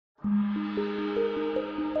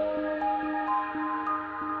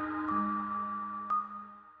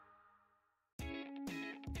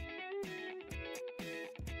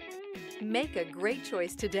Make a great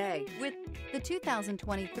choice today with the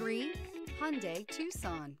 2023 Hyundai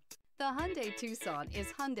Tucson. The Hyundai Tucson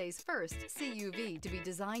is Hyundai's first CUV to be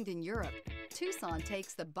designed in Europe. Tucson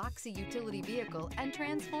takes the boxy utility vehicle and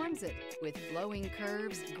transforms it. With flowing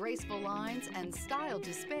curves, graceful lines, and style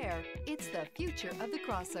to spare, it's the future of the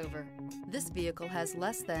crossover. This vehicle has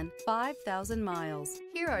less than 5,000 miles.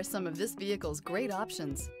 Here are some of this vehicle's great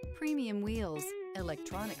options: premium wheels,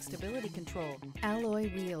 electronic stability control,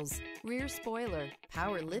 alloy wheels, rear spoiler,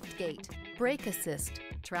 power liftgate, brake assist,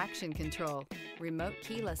 traction control, remote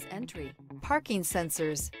keyless entry, parking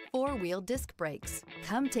sensors, four-wheel disc brakes.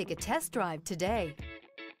 Come take a test drive today.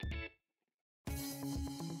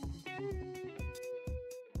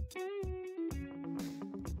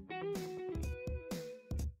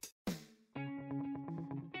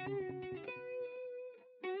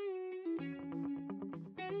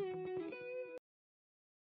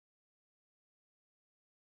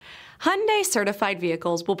 Hyundai certified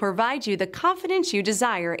vehicles will provide you the confidence you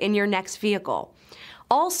desire in your next vehicle.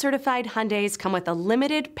 All certified Hyundais come with a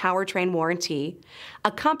limited powertrain warranty, a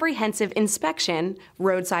comprehensive inspection,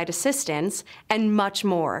 roadside assistance, and much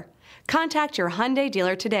more. Contact your Hyundai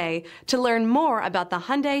dealer today to learn more about the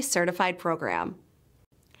Hyundai Certified Program.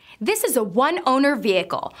 This is a one-owner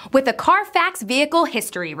vehicle with a Carfax Vehicle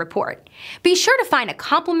History Report. Be sure to find a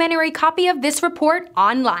complimentary copy of this report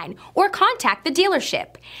online or contact the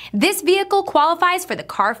dealership. This vehicle qualifies for the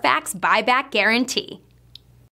Carfax Buyback Guarantee.